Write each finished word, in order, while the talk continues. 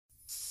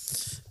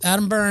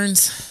Adam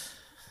Burns.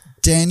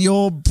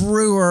 Daniel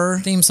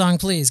Brewer. Theme song,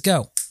 please.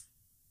 Go.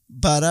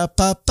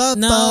 Ba-da-ba-ba-ba.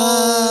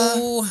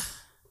 No.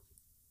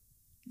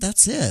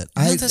 That's it.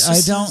 No, I that's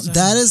just- don't.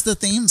 That is the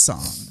theme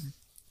song.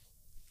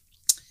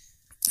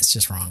 It's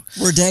just wrong.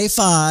 We're day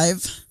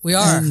 5. We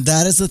are. And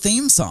that is the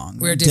theme song.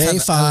 We're day day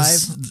 5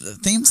 the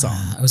theme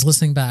song. I was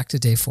listening back to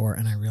day 4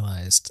 and I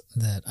realized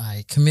that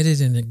I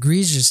committed an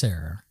egregious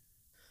error.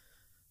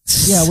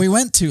 Yeah, we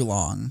went too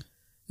long.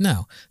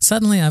 No.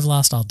 Suddenly I've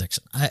lost all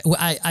diction.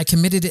 I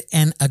committed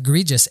an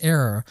egregious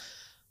error.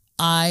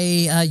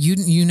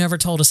 You never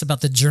told us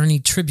about the Journey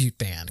tribute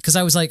band because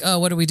I was like, oh,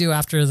 what do we do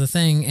after the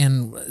thing?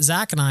 And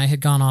Zach and I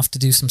had gone off to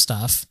do some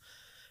stuff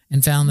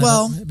and found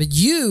that. But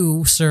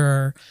you,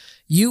 sir,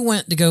 you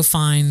went to go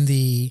find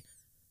the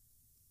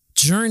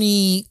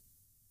Journey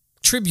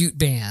tribute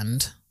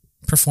band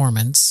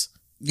performance.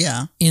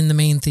 Yeah. In the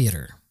main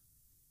theater.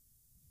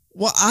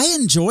 Well, I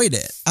enjoyed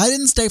it. I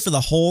didn't stay for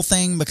the whole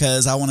thing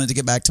because I wanted to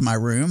get back to my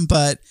room,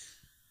 but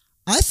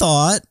I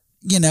thought,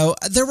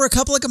 there were a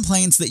couple of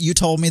complaints that you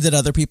told me that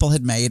other people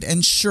had made.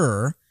 And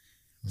sure,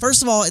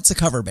 first of all, it's a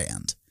cover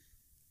band.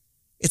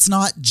 It's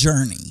not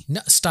Journey.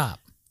 No, stop.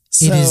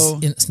 So,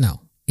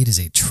 it is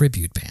a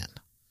tribute band.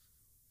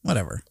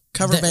 Whatever.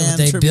 Cover band,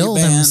 they tribute bill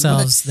band.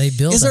 themselves. They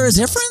bill. Is there themselves.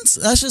 a difference?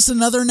 That's just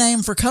another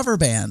name for cover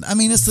band. I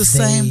mean, it's the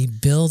same. They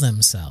bill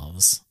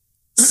themselves.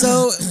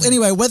 So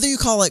anyway, whether you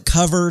call it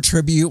cover,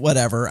 tribute,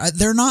 whatever,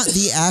 they're not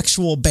the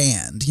actual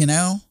band,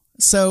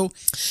 So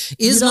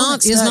is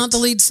not the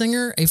lead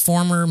singer a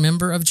former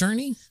member of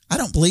Journey? I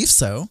don't believe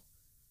so.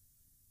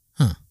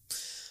 Huh.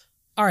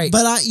 All right.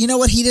 But you know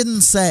what? He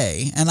didn't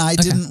say, and I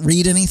didn't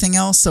read anything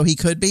else, so he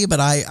could be, but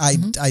I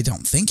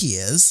don't think he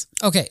is.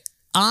 Okay.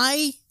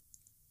 I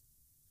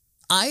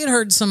had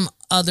heard some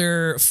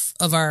other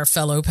of our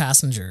fellow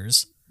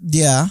passengers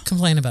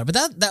complain about it,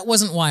 but that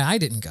wasn't why I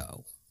didn't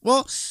go.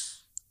 Well,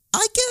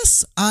 I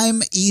guess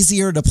I'm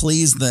easier to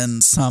please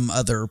than some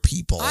other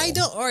people. I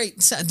don't. All right,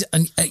 so,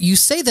 you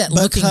say that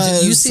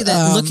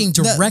looking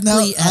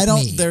directly at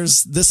me.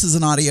 This is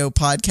an audio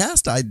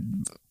podcast.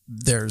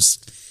 There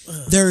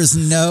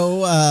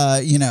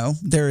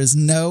is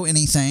no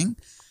anything.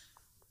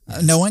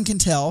 No one can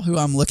tell who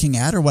I'm looking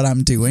at or what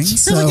I'm doing.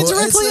 You're looking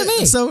directly at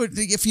me. So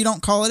if you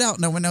don't call it out,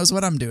 no one knows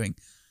what I'm doing.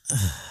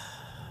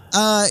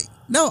 No,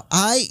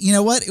 you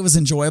know what? It was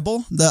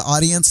enjoyable. The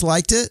audience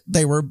liked it.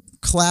 They were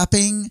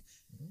clapping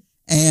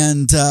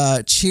and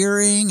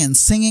cheering and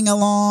singing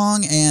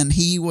along. And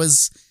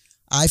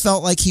I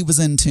felt like he was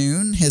in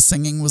tune. His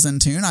singing was in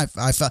tune. I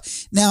felt,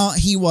 now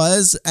he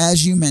was,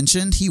 as you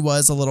mentioned, he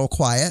was a little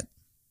quiet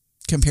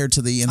compared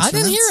to the instruments. I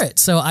didn't hear it.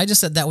 So I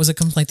just said that was a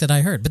complaint that I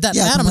heard. But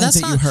Adam, that's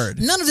that not, you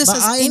heard. None of this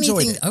has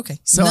anything. Okay.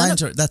 So I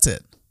enjoyed it. That's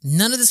it.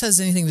 None of this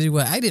has anything to do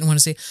with what I didn't want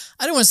to see.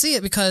 I didn't want to see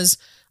it because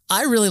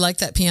I really like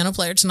that piano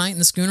player tonight in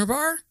the Schooner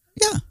Bar.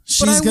 Yeah,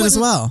 she's good as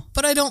well.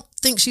 But I don't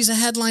think she's a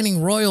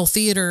headlining Royal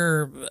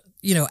Theater,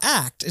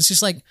 act. It's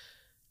just like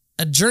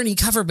a Journey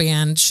cover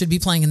band should be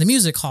playing in the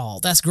music hall.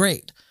 That's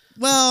great.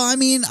 Well, I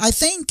mean, I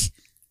think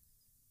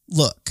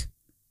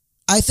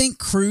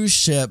cruise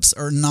ships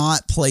are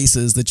not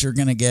places that you're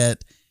going to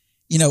get,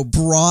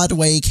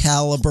 Broadway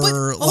caliber,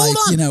 that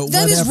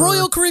whatever. is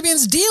Royal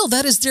Caribbean's deal.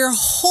 That is their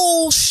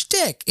whole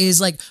shtick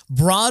is like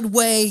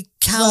Broadway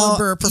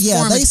caliber performance.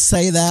 Yeah, they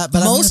say that,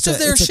 but most of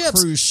their it's ships,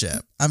 a cruise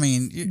ship. I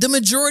mean, the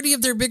majority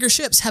of their bigger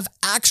ships have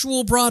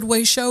actual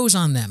Broadway shows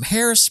on them.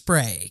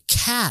 Hairspray,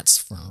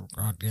 Cats,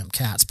 goddamn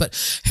Cats, but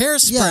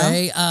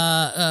Hairspray.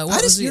 Yeah.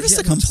 You're just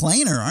a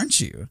complainer, aren't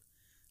you?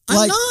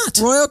 I'm not.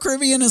 Royal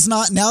Caribbean is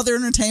not, now their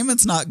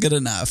entertainment's not good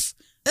enough.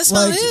 That's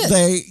not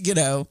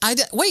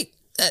it. Wait.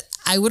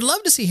 I would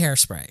love to see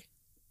Hairspray.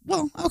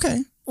 Well,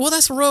 okay. Well,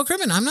 that's Royal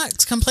Caribbean. I'm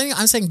not complaining.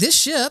 I'm saying this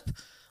ship,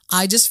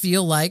 I just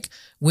feel like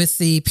with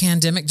the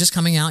pandemic just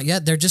coming out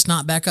yet, they're just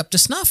not back up to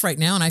snuff right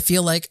now. And I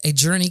feel like a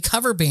Journey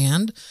cover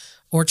band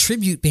or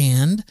tribute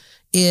band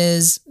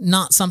is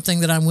not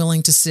something that I'm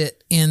willing to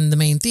sit in the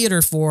main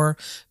theater for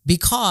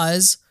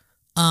because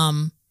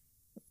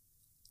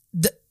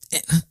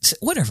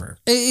whatever.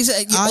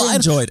 I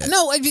enjoyed it.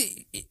 No,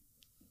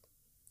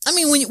 I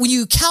mean, when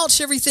you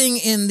couch everything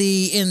in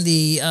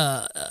the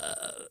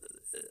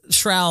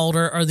shroud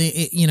or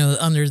the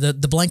under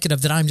the blanket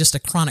of that I'm just a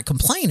chronic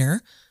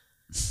complainer.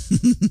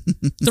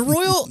 The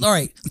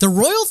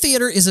Royal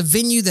Theater is a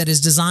venue that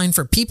is designed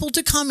for people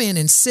to come in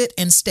and sit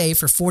and stay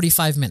for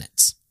 45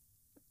 minutes.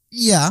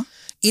 Yeah.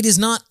 It is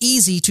not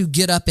easy to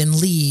get up and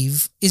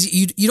leave.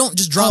 You don't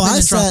just drop in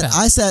and drop out.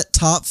 I sat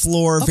top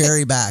floor,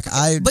 very back.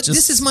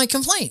 This is my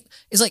complaint.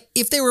 It's like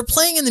if they were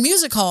playing in the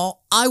music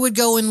hall, I would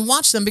go and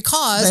watch them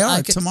because they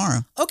are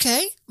tomorrow.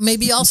 Okay,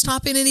 maybe I'll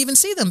stop in and even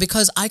see them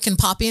because I can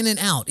pop in and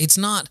out. It's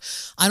not.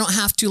 I don't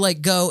have to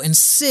go and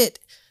sit.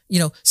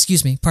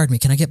 Excuse me, pardon me,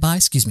 can I get by?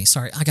 Excuse me,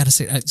 sorry, I got to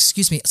say,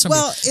 excuse me.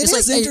 Well,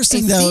 it's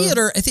interesting though.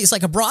 Theater, it's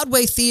like a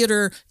Broadway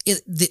theater.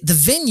 The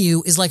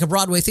venue is like a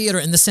Broadway theater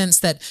in the sense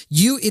that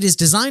it is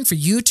designed for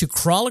you to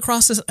crawl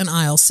across an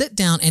aisle, sit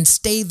down, and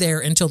stay there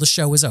until the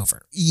show is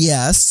over.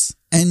 Yes,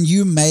 and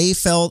you may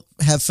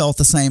have felt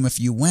the same if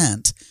you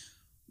went.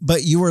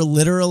 but you were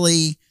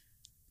literally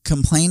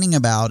complaining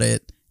about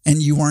it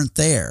and you weren't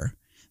there.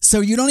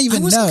 So you don't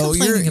even know.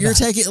 You're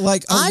taking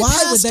like,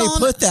 why would they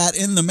put that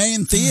in the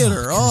main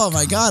theater? Oh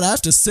my God, I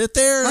have to sit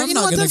there. I'm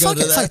not going to go to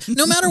that.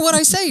 No matter what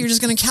I say, you're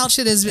just going to couch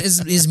it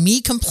as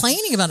me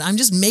complaining about it. I'm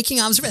just making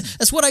observations.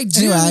 That's what I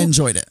do. Anyway, I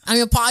enjoyed it.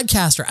 I'm a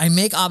podcaster. I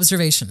make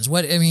observations.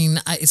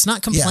 It's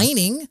not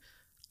complaining. Yeah.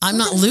 I'm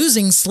not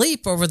losing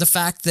sleep over the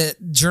fact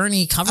that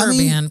Journey cover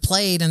band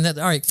played and that,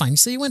 all right, fine.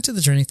 So you went to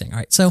the Journey thing. All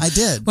right. So I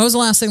did. What was the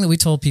last thing that we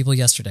told people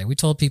yesterday? We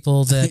told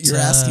people that you're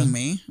asking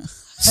me.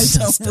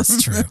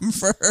 That's true.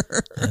 Remember.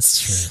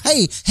 That's true.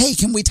 Hey,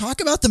 can we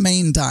talk about the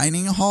main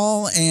dining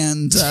hall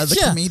and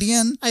the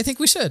comedian? I think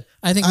we should.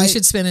 I think we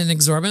should spend an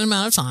exorbitant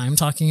amount of time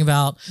talking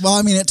about. Well,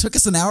 I mean, it took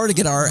us an hour to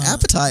get our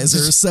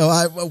appetizers,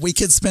 so we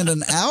could spend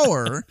an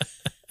hour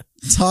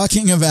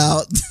talking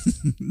about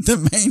the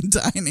main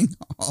dining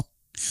hall.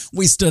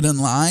 We stood in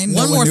line.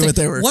 One more thing.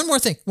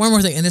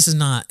 And this is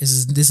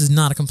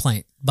not a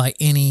complaint by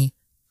any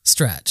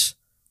stretch.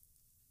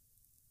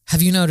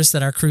 Have you noticed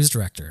that our cruise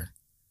director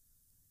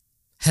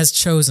has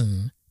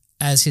chosen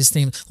as his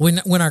theme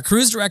when our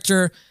cruise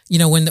director,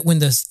 when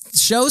the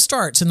show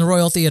starts in the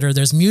Royal Theater,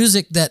 there's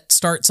music that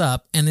starts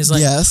up and is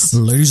like, yes,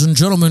 ladies and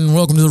gentlemen,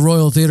 welcome to the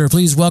Royal Theater.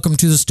 Please welcome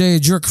to the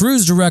stage your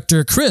cruise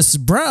director, Chris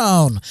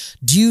Brown.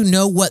 Do you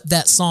know what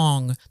that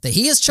song that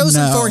he has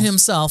chosen for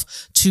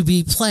himself to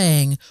be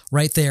playing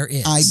right there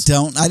is? I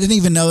don't. I didn't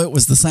even know it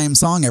was the same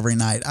song every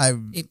night.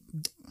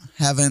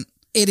 Haven't.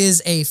 It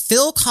is a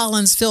Phil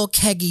Collins, Phil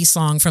Keaggy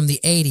song from the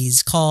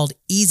 80s called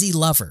Easy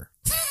Lover.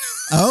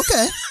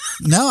 Okay.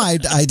 No, I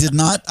did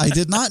not. I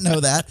did not know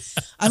that.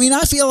 I mean,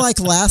 I feel like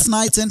last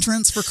night's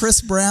entrance for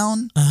Chris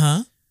Brown,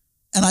 and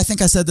I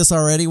think I said this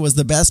already, was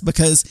the best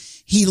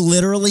because he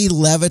literally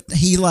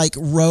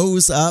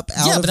rose up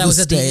out of the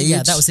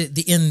stage. That was at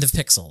the end of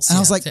Pixels. And I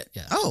was like,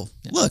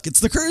 look, it's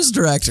the cruise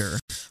director.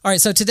 All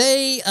right, so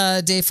today,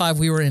 day 5,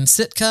 we were in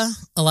Sitka,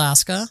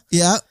 Alaska.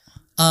 Yeah.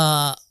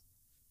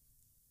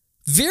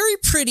 Very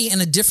pretty in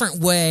a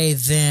different way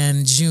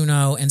than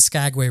Juneau and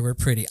Skagway were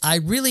pretty.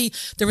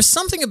 There was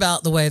something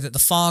about the way that the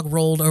fog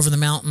rolled over the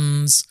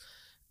mountains.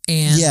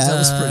 And it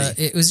was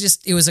pretty.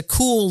 It was a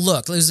cool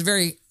look. It was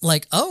very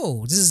like,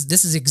 oh,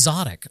 this is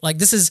exotic. Like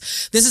this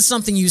is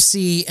something you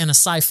see in a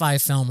sci-fi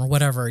film or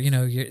whatever.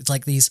 It's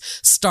like these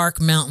stark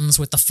mountains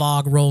with the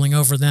fog rolling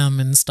over them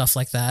and stuff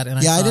like that. And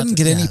I didn't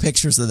get any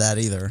pictures of that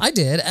either. I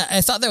did. I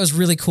thought that was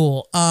really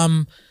cool.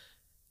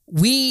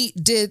 We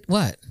did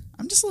what?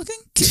 I'm just looking.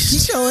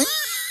 Keep going.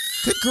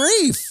 Good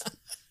grief.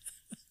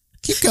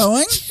 Keep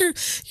going. You're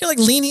like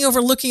leaning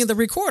over looking at the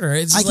recorder.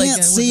 I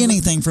can't see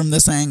anything from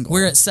this angle.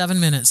 We're at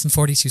 7 minutes and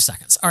 42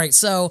 seconds. All right.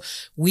 So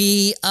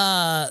we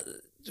went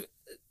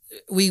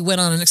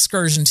on an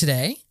excursion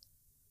today.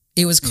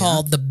 It was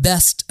called The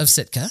Best of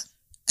Sitka.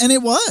 And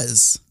it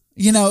was.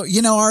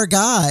 Our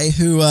guy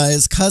who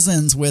is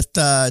cousins with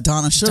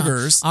Donna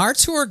Sugars. Our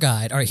tour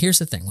guide. All right. Here's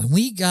the thing. When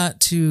we got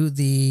to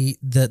the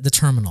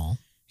terminal.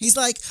 He's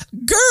like,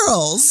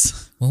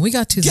 girls, when we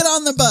got to get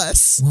on the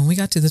bus. When we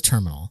got to the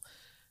terminal,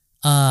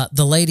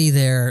 the lady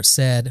there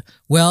said,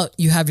 well,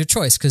 you have your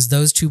choice because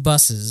those two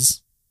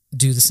buses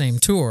do the same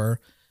tour.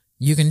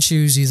 You can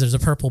choose either the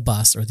purple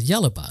bus or the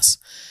yellow bus.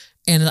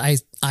 And I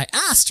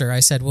asked her,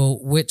 I said, well,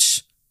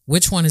 which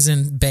one is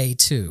in Bay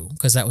 2?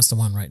 Because that was the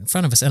one right in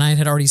front of us. And I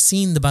had already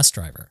seen the bus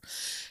driver.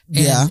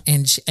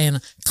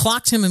 And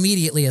clocked him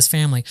immediately as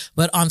family.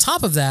 But on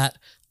top of that,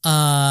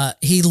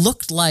 he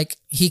looked like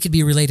he could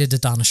be related to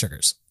Donna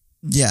Sugars.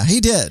 Yeah, he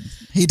did.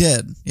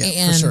 Yeah,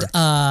 and, for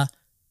sure.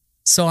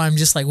 So I'm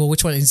just like, well,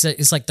 which one?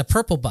 It's like the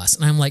purple bus.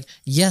 And I'm like,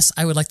 yes,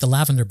 I would like the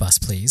lavender bus,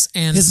 please.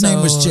 And his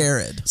name was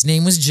Jared. His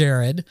name was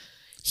Jared.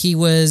 He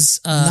was...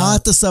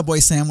 not the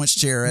Subway sandwich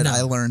Jared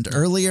I learned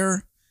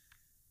earlier.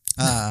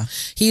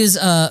 He was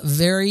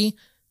very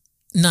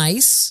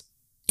nice.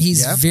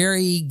 He's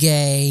very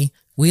gay.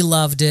 We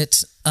loved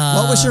it.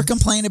 What was your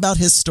complaint about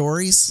his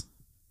stories?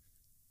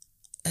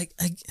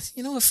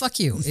 You know what? Fuck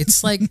you.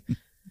 It's like,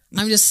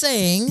 I'm just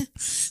saying.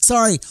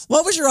 Sorry.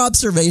 What was your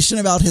observation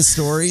about his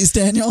stories,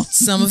 Daniel?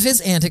 Some of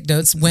his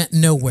anecdotes went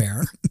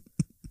nowhere,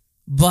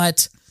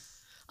 but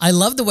I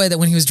love the way that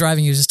when he was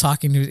driving, he was just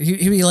talking to,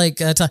 he'd be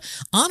like,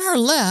 on our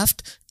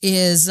left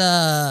is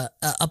a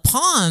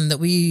pond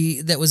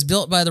that was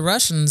built by the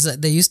Russians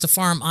that they used to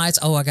farm ice.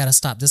 Oh, I got to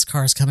stop. This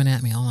car is coming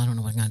at me. Oh, I don't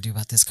know what I'm going to do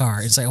about this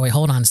car. It's like, oh, wait,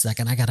 hold on a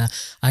second. I got to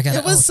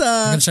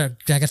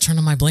turn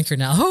on my blinker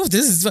now. Oh,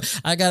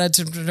 I got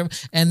to,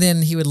 and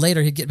then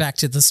he'd get back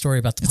to the story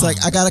about the pond.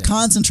 It's like, I got to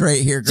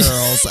concentrate here,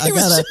 girls. I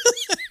got to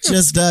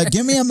just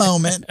give me a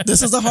moment.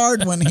 This is a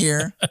hard one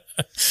here.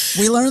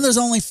 We learned there's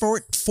only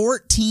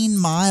 14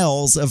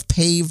 miles of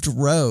paved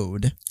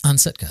road. On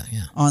Sitka,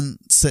 yeah. On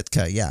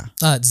Sitka, yeah.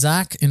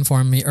 Zach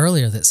informed me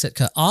earlier that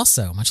Sitka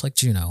also, much like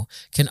Juneau,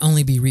 can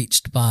only be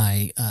reached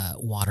by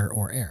water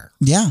or air.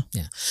 Yeah.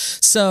 Yeah.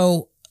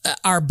 So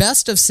our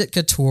Best of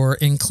Sitka tour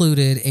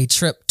included a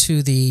trip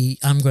to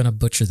I'm going to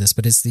butcher this,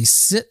 but it's the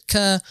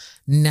Sitka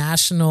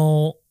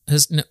National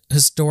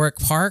Historic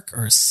Park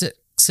or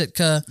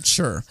Sitka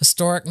Sure.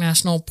 Historic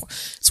National Park.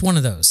 It's one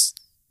of those.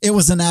 It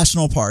was a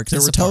national park. There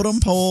It's were a park. totem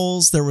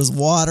poles. There was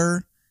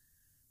water.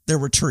 There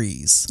were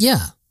trees.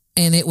 Yeah.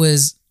 And it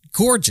was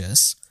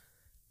gorgeous.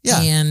 Yeah.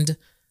 And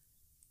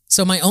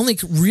so my only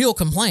real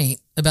complaint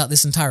about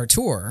this entire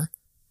tour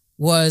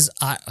was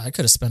I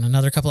could have spent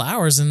another couple of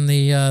hours in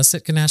the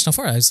Sitka National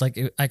Forest. I was like,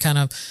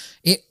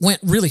 it went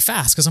really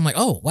fast because I'm like,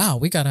 oh, wow,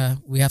 we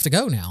have to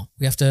go now.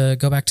 We have to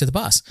go back to the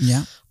bus.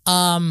 Yeah.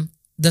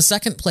 The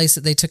second place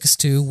that they took us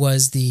to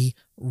was the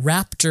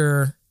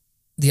Alaskan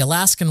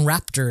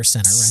Raptor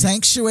Center, right?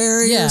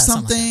 Sanctuary Yeah, or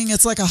something like something.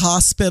 It's like a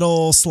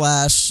hospital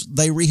 /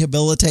 they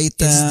rehabilitate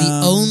them. It's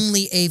the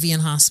only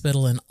avian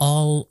hospital in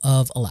all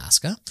of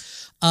Alaska.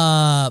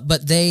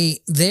 But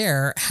they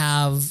there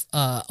have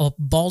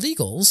bald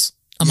eagles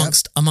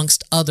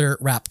amongst other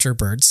raptor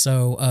birds.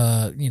 So,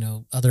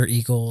 other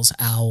eagles,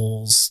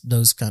 owls,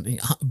 those kind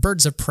of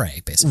birds of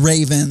prey, basically.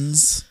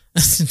 Ravens.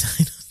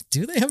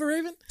 Do they have a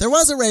raven? There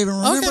was a raven,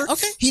 remember?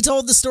 Okay. He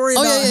told the story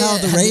about how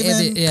the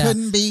raven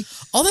couldn't be.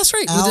 Oh, that's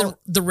right. out.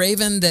 The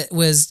raven that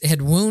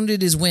had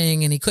wounded his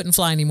wing and he couldn't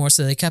fly anymore,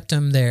 so they kept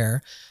him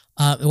there.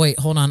 Wait,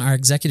 hold on. Our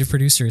executive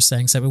producer is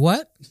saying something.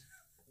 What?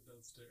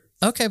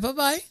 Okay,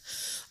 bye-bye.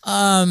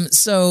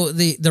 So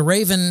the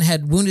raven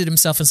had wounded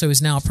himself, and so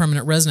he's now a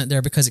permanent resident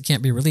there because it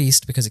can't be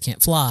released because it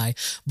can't fly.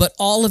 But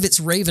all of its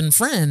raven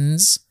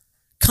friends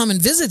come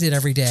and visit it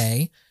every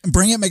day.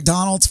 Bring it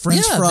McDonald's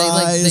French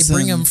fries. They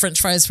bring him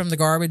French fries from the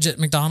garbage at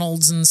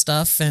McDonald's and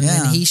stuff, and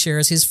then he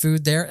shares his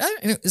food there.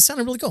 It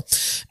sounded really cool.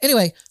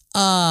 Anyway,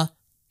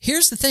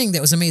 here's the thing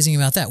that was amazing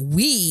about that.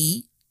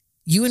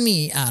 You and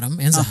me, Adam,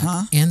 and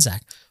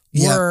Zach,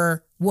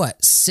 were,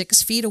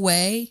 6 feet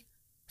away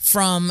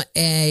from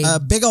a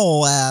big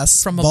ol'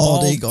 ass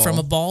bald eagle. From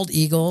a bald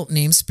eagle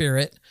named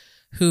Spirit,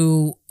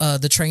 who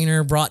the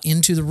trainer brought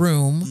into the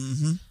room.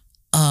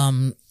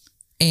 Mm-hmm.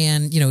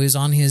 And, he was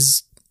on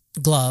his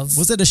glove.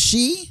 Was it a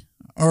she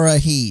or a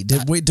he? Do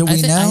we know?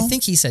 I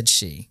think he said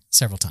she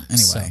several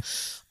times. Anyway.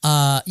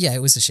 So,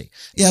 it was a she.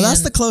 Yeah, and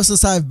that's the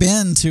closest I've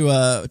been to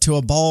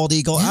a bald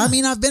eagle. Yeah. I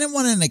mean, I've been in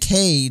one in a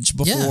cage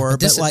before,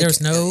 but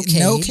there's no cage.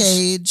 No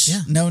cage,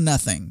 no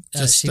nothing.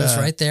 She was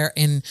right there,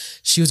 and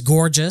she was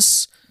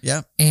gorgeous.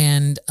 Yeah.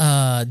 And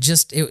I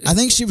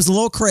think she was a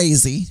little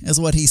crazy, is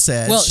what he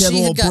said. Well, she had a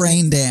little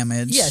brain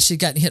damage. Yeah, she'd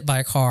gotten hit by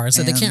a car.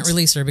 So they can't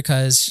release her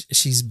because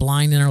she's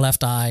blind in her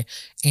left eye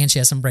and she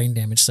has some brain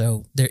damage.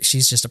 So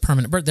she's just a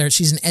permanent bird there.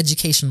 She's an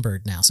education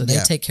bird now. So they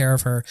take care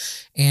of her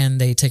and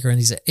they take her in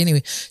these.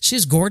 Anyway,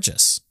 she's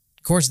gorgeous.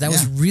 Gorgeous. That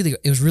was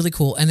really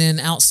cool. And then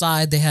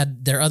outside they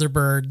had their other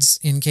birds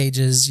in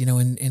cages,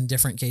 in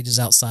different cages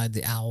outside,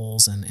 the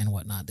owls and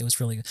whatnot. It was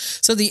really good.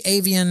 So the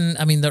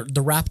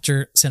the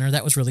Raptor Center,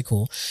 that was really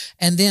cool.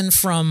 And then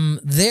from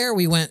there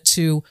we went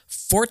to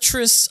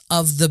Fortress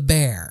of the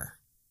Bear.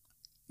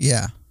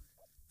 Yeah.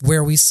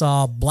 Where we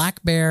saw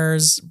black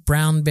bears,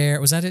 brown bear.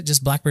 Was that it?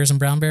 Just black bears and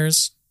brown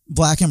bears?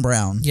 Black and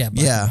brown. Yeah.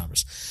 Black and brown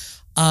bears.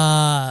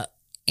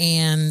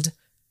 And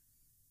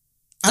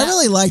I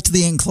really liked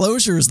the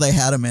enclosures they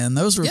had them in.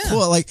 Those were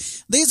cool. Like,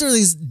 these are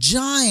these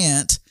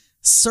giant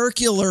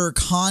circular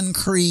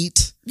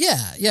concrete. Yeah.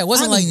 It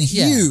wasn't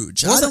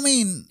huge. It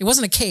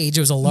wasn't a cage.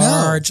 It was a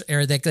large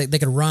area. They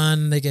could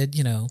run. They could,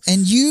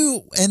 And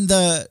you and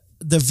the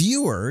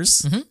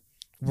viewers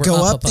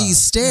go up these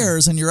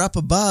stairs and you're up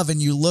above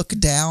and you look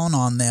down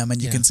on them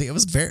and you can see it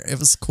was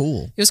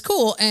cool. It was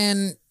cool.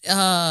 And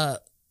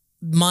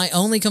my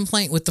only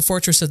complaint with the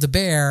Fortress of the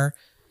Bear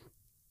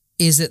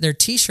is that their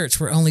T-shirts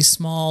were only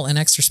small and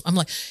extra. I'm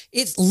like,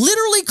 it's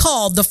literally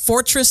called the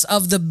Fortress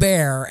of the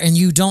Bear, and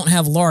you don't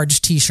have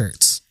large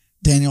T-shirts.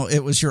 Daniel, it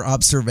was your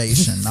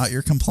observation, not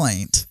your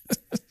complaint.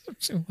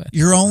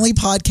 Your only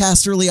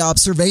podcasterly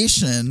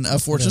observation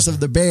of Fortress of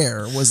the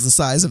Bear was the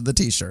size of the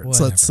T-shirts.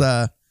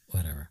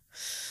 Whatever.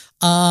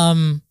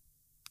 Then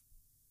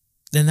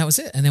that was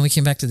it. And then we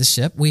came back to the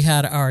ship. We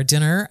had our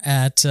dinner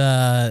at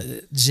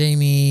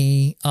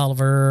Jamie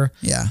Oliver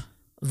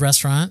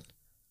restaurant.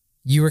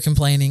 You were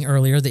complaining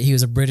earlier that he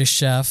was a British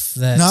chef.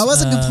 No, I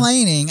wasn't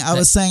complaining. I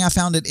was saying I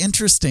found it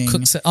interesting.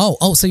 So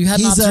you had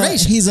an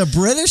observation. He's a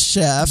British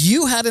chef.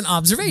 You had an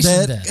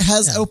observation that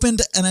has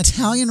opened an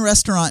Italian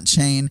restaurant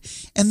chain,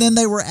 and then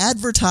they were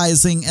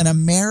advertising an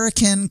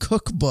American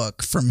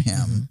cookbook from him.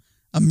 Mm-hmm.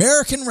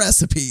 American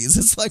recipes.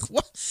 It's like,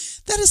 what?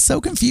 That is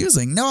so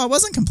confusing. No, I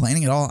wasn't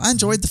complaining at all. I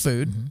enjoyed the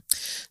food. Mm-hmm.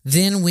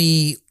 Then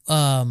we...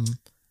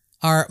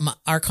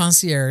 Our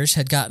concierge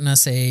had gotten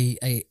us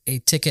a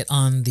ticket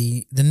on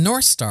the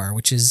North Star,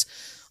 which is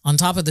on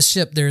top of the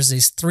ship. There's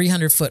this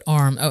 300-foot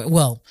arm.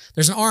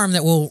 There's an arm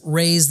that will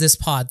raise this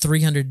pod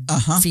 300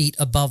 feet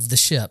above the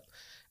ship,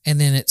 and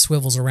then it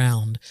swivels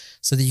around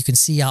so that you can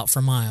see out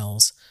for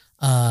miles.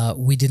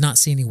 We did not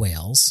see any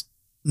whales.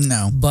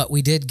 No. But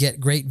we did get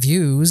great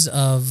views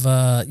of,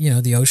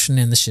 the ocean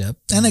and the ship.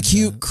 And a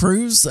cute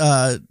cruise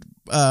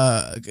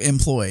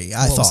employee,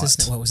 I thought.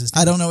 What was his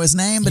name? I don't know his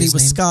name, but he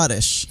was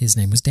Scottish. His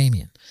name was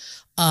Damien.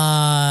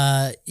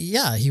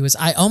 He was.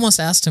 I almost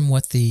asked him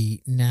what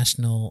the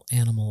national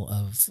animal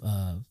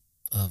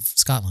of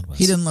Scotland was.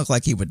 He didn't look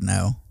like he would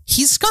know.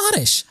 He's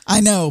Scottish.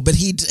 I know, but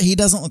he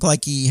doesn't look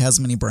like he has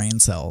many brain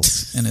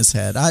cells in his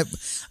head. I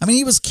mean,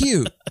 he was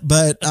cute,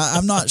 but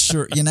I'm not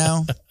sure, you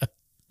know.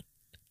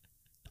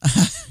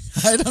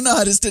 I don't know.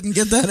 I just didn't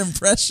get that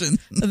impression.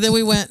 Then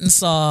we went and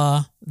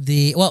saw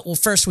well,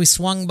 first we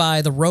swung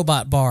by the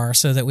robot bar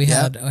so that we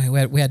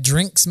had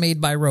drinks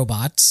made by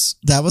robots.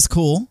 That was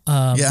cool.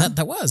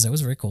 That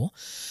was very cool.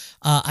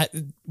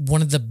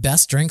 One of the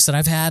best drinks that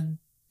I've had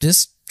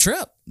this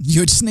trip.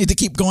 You just need to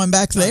keep going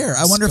back there.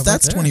 I wonder if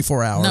that's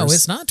 24 hours. No,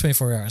 it's not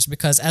 24 hours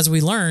because as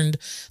we learned,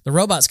 the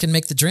robots can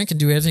make the drink and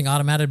do everything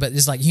automated, but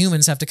it's like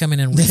humans have to come in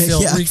and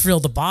refill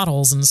the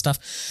bottles and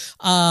stuff.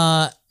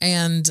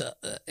 And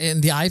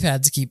the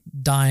iPads keep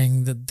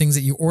dying. The things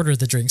that you order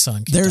the drinks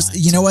on keep dying.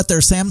 You know what? They're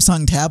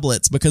Samsung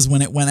tablets because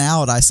when it went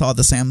out, I saw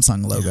the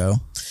Samsung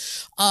logo.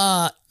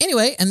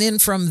 Anyway, and then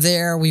from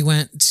there, we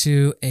went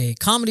to a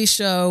comedy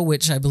show,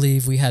 which I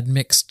believe we had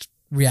mixed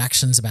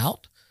reactions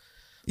about.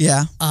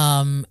 Yeah.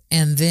 And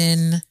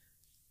then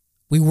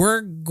we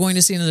were going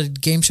to see another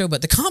game show,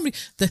 but the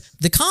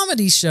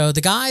comedy show,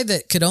 the guy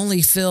that could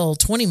only fill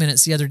 20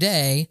 minutes the other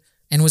day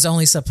and was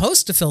only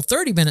supposed to fill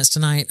 30 minutes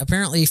tonight,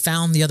 apparently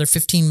found the other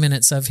 15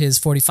 minutes of his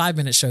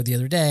 45-minute show the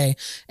other day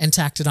and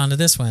tacked it onto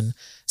this one.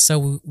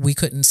 So we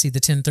couldn't see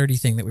the 10:30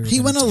 thing that we were. He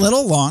went a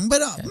little long,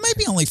 but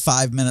maybe only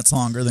 5 minutes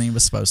longer than he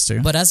was supposed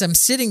to. But as I'm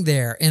sitting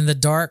there in the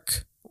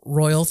dark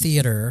Royal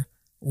Theater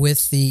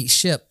with the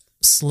ship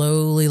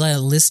slowly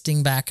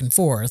listing back and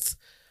forth,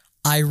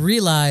 I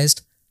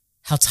realized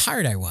how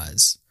tired I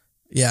was.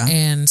 Yeah.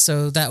 And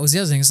so that was the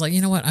other thing. It's like,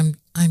 you know what? I'm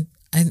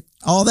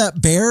all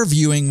that bear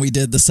viewing we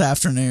did this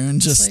afternoon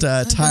just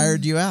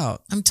tired you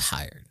out. I'm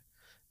tired.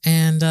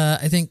 And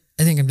I think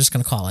I'm just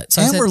going to call it.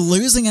 So we're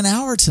losing an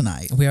hour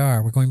tonight. We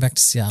are. We're going back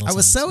to Seattle. I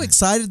was so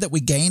excited that we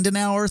gained an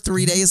hour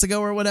 3 days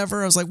ago or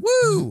whatever. I was like,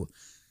 woo,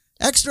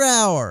 extra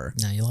hour.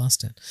 Now you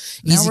lost it.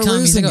 Now we're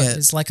losing it.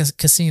 It's like a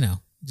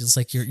casino. Just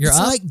like you're it's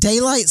up. Like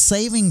daylight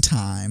saving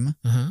time,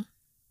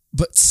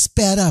 but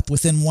sped up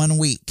within 1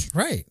 week.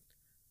 Right.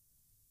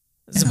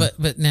 So,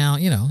 but now,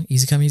 you know,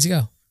 easy come, easy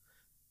go.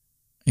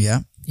 Yeah.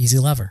 Easy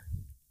lover.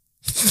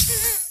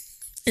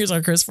 Here's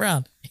our Chris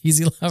Brown.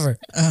 Easy lover.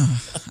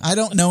 I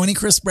don't know any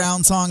Chris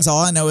Brown songs.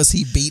 All I know is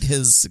he beat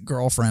his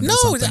girlfriend or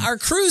something. No, our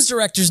cruise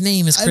director's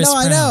name is Chris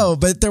Brown. I know,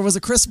 but there was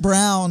a Chris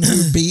Brown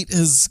who beat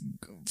his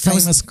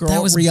famous girl,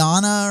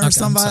 Rihanna or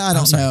somebody. I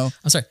don't know.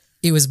 I'm sorry.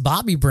 It was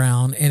Bobby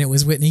Brown and it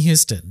was Whitney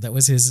Houston. That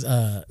was his.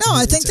 No,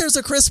 I think there's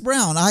a Chris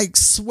Brown. I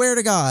swear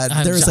to God,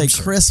 there's a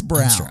Chris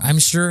Brown. I'm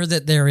sure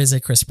that there is a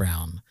Chris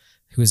Brown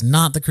who is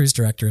not the cruise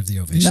director of the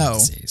Ovation of the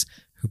Seas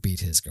who beat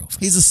his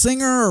girlfriend. He's a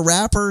singer or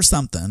rapper or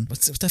something.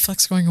 What the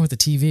fuck's going on with the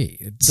TV?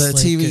 The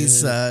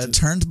TV's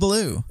turned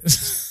blue.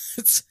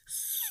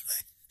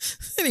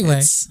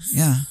 Anyway.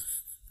 Yeah.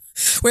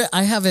 Well,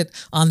 I have it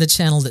on the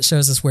channel that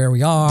shows us where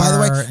we are. By the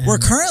way, we're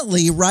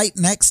currently right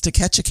next to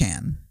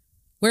Ketchikan.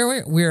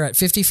 We're at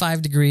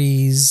 55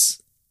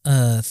 degrees.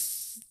 The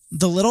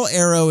little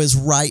arrow is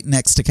right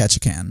next to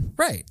Ketchikan.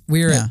 Right.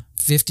 We're at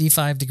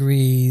 55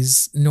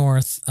 degrees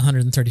north,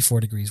 134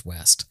 degrees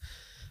west.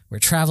 We're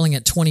traveling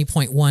at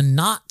 20.1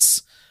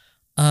 knots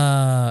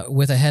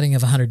with a heading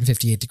of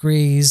 158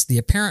 degrees. The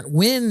apparent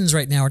winds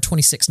right now are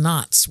 26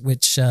 knots,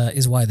 which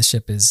is why the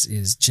ship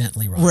is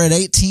gently rocking. We're at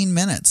 18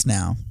 minutes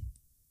now.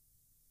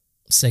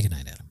 Say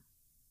goodnight, Adam.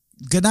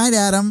 Good night,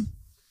 Adam.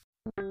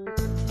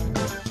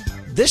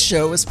 This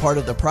show is part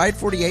of the Pride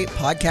 48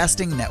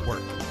 Podcasting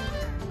Network.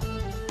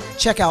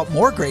 Check out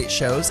more great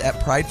shows at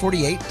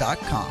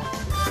pride48.com.